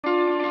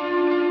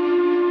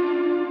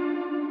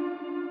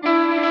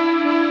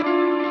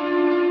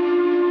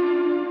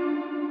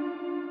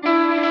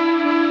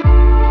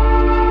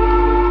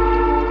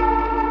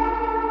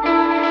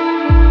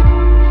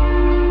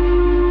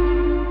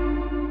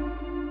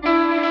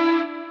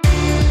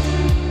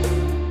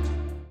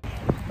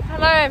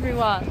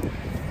everyone.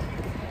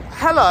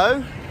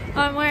 Hello.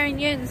 I'm wearing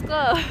Yun's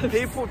gloves.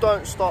 People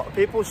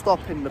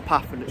stop in the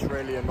path and it's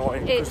really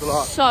annoying. It's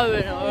like, so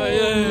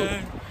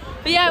annoying.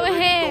 But yeah, we're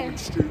here.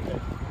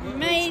 We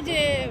made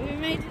it. We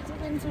made it to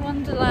Winter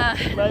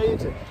Wonderland.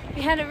 Made it.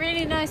 We had a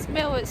really nice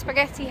meal at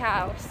Spaghetti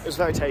House. It was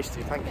very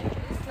tasty, thank you.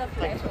 It's lovely.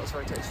 Thank you, it was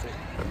very tasty.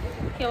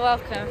 You're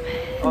welcome.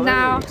 I'm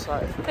now, really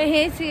excited. we're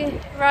here to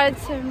ride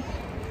some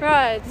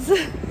rides.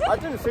 I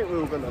didn't think we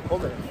were going to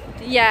come in.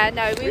 Yeah,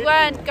 no, we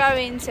weren't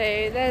going to.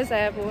 There's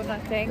Airbourne, I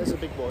think. There's a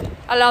big boy.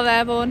 I love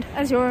Airbourne,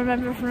 as you'll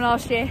remember from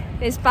last year.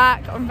 It's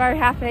back. I'm very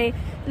happy.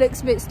 Looks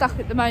a bit stuck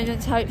at the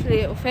moment, so hopefully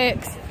it'll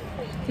fix.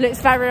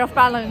 Looks very off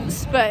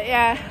balance, but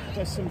yeah.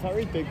 There's some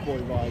very big boy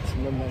rides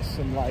and then there's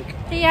some like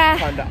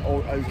kind of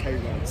okay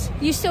rides.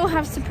 You still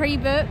have to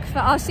pre-book. For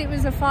us it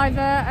was a £5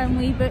 and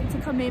we booked to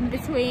come in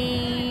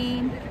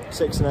between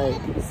 6 and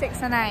 8.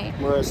 6 and 8.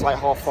 Whereas like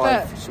 5:30.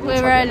 But So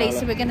we're early,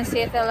 so we're going to see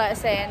if they'll let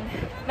us in.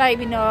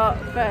 Maybe not,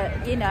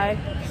 but you know.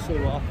 See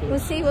what happens. We'll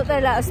see what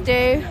they let us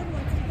do.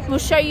 We'll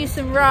show you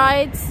some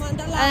rides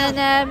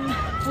and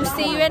we'll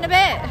see you in a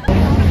bit.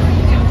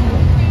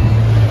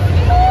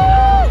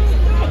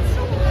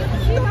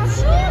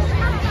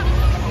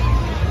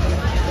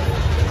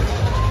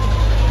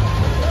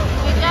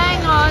 We're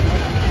going on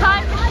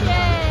Time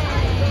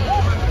Machine,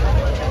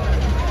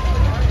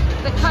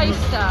 the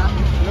coaster.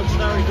 It looks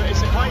very good.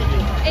 Is it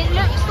Heidi? It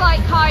looks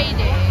like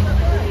Heidi.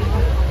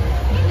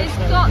 It's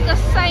got the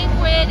same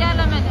weird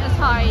element as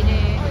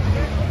Heidi.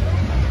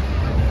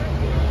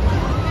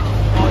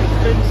 Oh, it's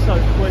been so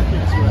quick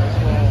into it as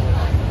well.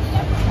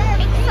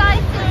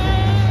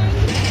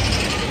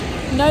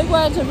 Exciting! No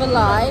word of a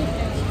lie.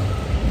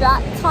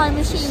 That Time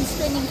Machine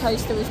spinning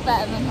coaster was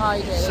better than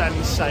Heidi.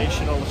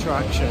 Sensational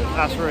attraction.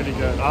 That's really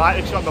good. I like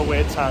it's got the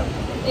weird tone.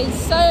 It's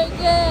so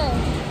good.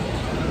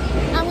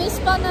 And we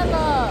spun a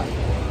lot.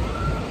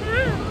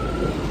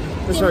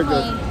 It's very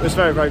good. It's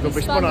very, very good.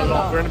 We spun a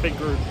lot. We're in a big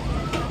group.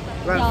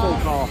 We're in a full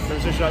car. It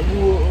was just like,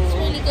 whoa. It's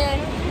really good.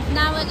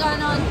 Now we're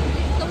going on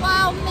the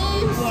Wild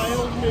Moose.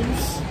 Wild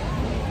Moose.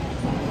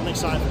 I'm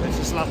excited for this.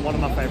 This is like one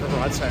of my favourite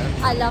rides here.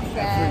 I love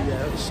that.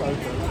 Yeah, it's so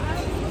good.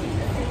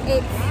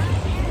 It's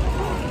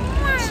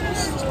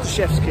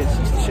Chef's kiss.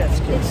 It's the chef's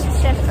kiss.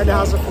 And it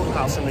has a full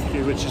house in the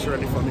queue, which is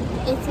really funny.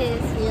 It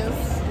is,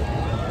 yes.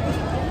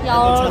 It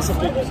has a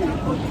big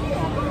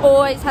queue.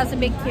 Always has a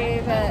big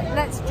queue, but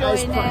let's join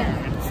it.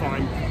 It's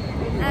fine.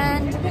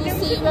 And we'll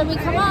see you when we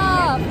come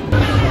up.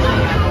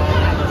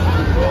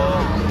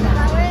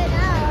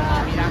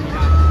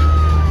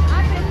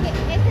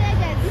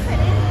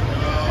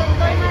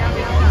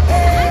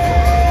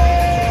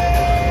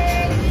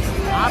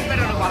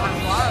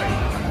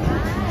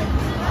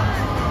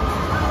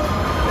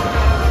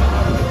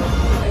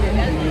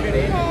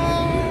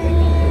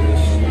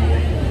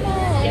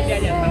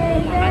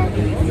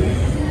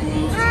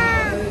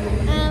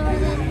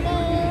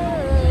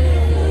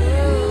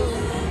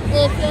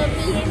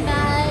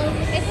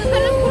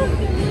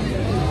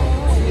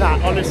 Nah,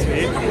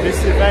 honestly,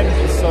 this event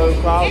is so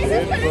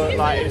crowded, but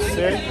like it's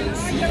sick. I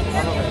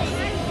don't know.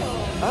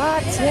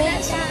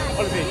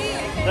 Honestly,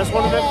 that's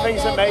one of the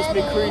things that makes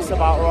me curious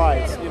about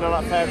rides. You know,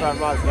 like fairground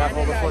rides, they have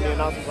all the funny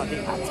announcements like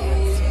the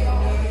accidents.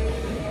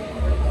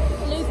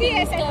 Lucy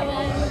is going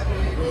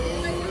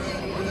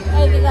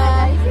over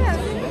there.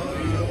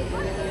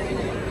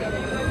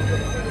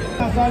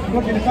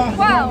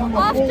 Well,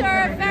 after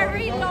a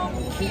very long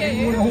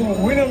queue,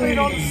 We've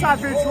on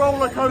Savage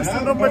roller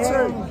coaster number 2.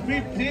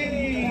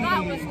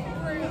 that was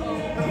brutal.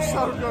 It was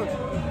so good.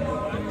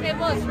 It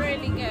was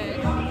really good.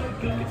 It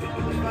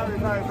was very,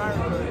 very, very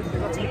good. We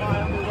got to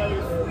Miami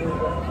Wave.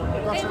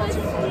 It was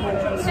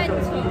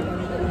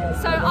mental.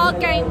 So our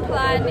game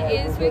plan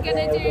is we're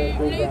going to do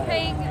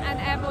looping and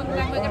Airbourne,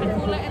 then we're going to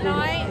call it a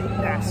night.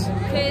 Yes.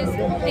 Because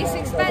it's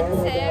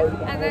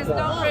expensive and there's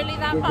not really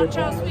that much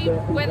else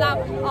we're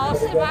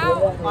asked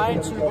about. I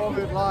ain't too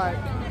bothered, like,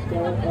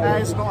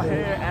 Air's not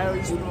here, Air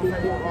is not here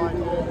right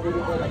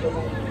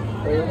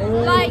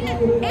Like,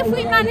 if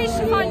we manage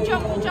to find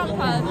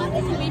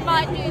jumpers, we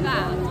might do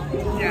that.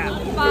 Yeah,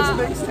 but it's a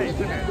big stage,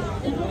 isn't it?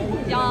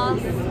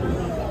 Yes.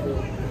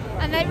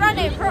 And they run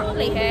it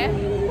properly here.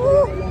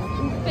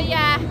 But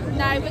yeah,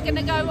 no, we're going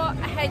to go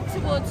ahead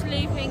towards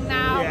looping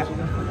now. Yeah.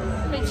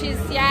 Which is,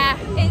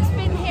 it's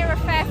been here a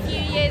fair few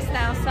years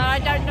now, so I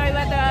don't know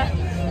whether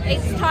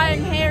its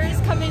time here is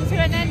coming to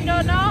an end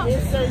or not.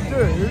 If they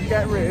do,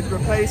 get rid,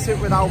 replace it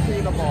with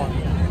Alpina Mon.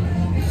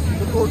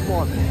 The good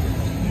one.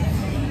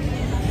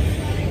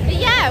 But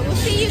yeah, we'll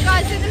see you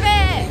guys in a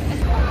bit.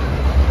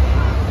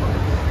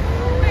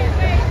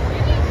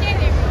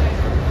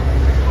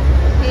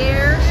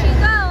 Here she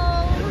goes.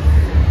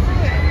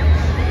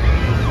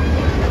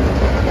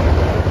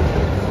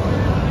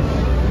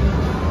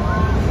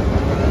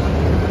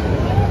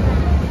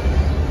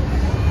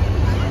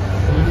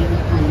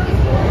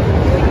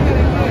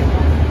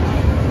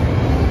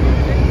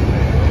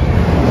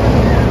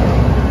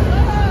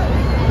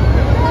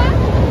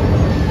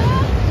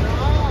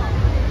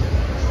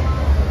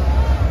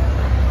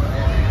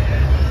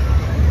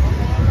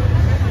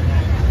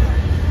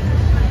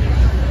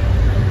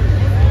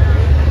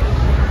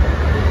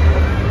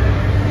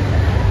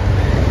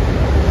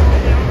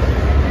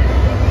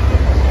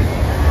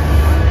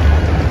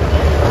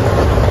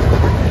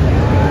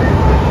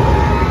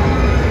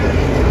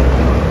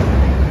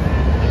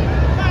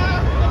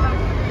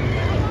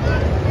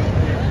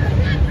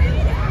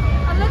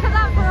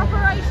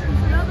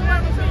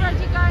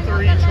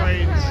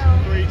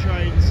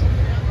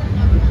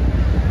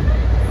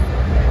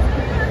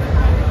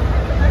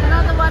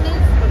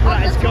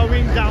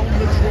 going down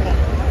the drop.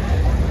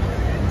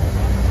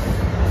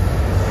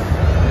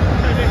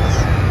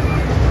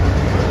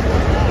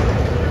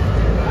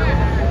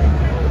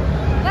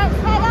 Let's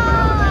head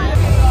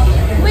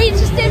on! We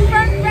just did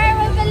front row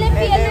of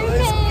Olympia Looping. It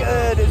was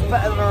good, it's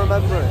better than I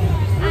remember it.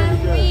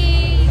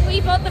 And we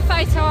bought the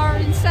photo.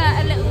 I'll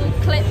insert a little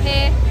clip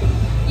here.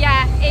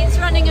 Yeah, it's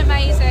running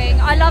amazing.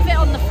 I love it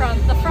on the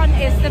front. The front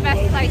is the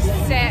best place to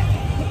sit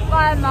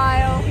by a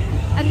mile.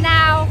 And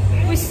now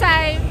we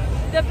save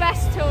the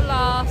best till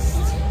last.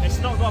 It's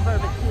not got a very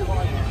big queue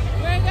either.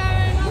 We're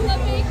going on the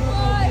big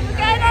boy. We're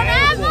going on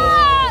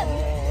Airbourne!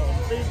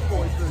 Big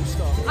boy blue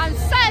stuff. I'm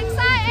so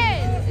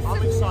excited.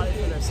 I'm excited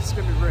for this. It's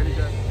going to be really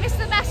good. It's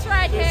the best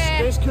ride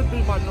here. This could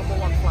be my #1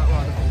 flat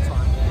ride of all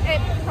time.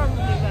 It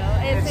probably will.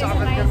 It's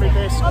either gonna be amazing.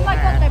 this Oh or my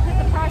god, they put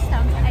the price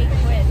down to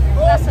 £8.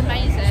 That's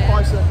amazing.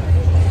 Spice it.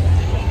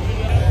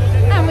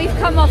 And we've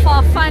come off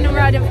our final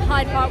ride of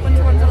Hyde Park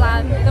Winter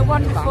Wonderland, the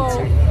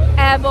wonderful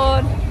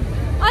Airbourne.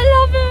 I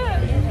love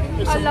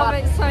it. I love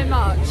it so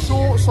much.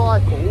 Short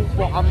cycle,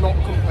 but I'm not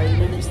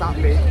complaining. It's that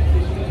big.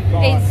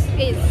 It's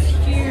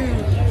huge.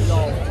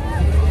 No,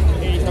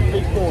 it's a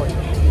big boy.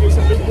 It's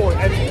a big boy,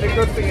 and the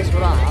good thing is for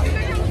that,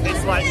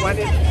 it's like when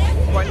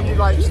you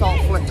like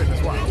start flipping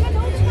as well.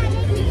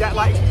 You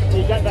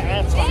get the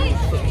air time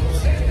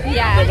flips.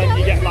 Yeah. But then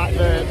you get like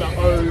the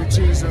oh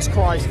Jesus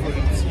Christ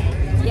flips.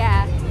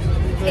 Yeah.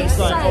 It's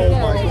like, so oh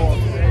good. my god.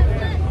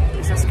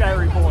 It's a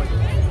scary boy.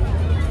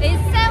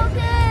 It's so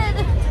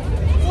good.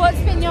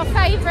 What's been your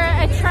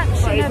favourite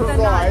attraction of the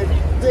ride?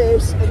 night?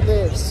 This and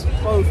this.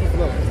 Both of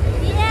them.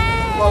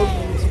 Yeah. Both of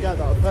them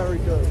together are very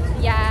good.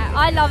 Yeah,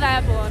 I love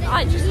Airbourne.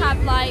 I just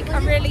have like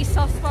a really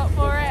soft spot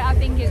for it. I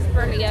think it's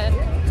brilliant.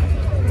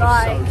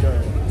 Like, it's so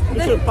good.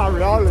 It's at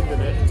Barry Island,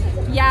 isn't it?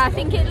 Yeah, I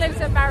think it lives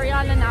at Barry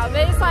Island now,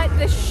 but it's like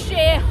the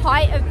sheer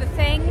height of the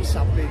thing. It's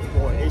a big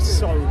boy. It's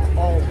so,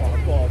 oh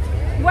my god.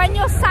 When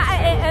you're sat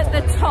at it at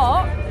the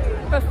top,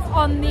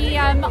 on the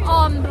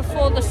arm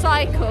before the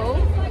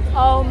cycle,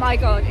 oh my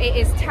god, it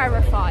is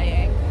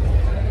terrifying.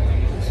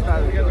 It's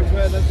very good. It's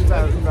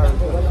very, very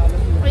good.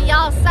 But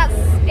yes, that's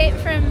it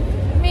from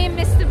me and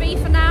Mr. B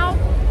for now.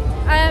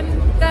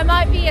 There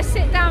might be a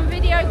sit-down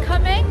video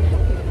coming,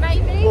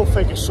 maybe. We'll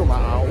figure something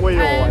out. We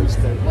always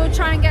do. We'll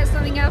try and get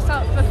something else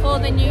up before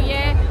the new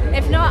year.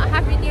 If not,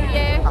 Happy New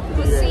Year.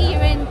 We'll see you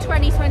in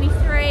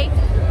 2023.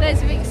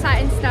 Loads of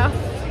exciting stuff.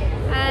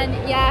 And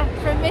yeah,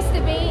 from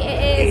Mr. B,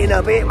 it is... In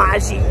a bit, my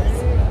cheese.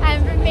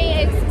 And from me,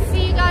 it's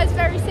see you guys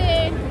very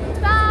soon.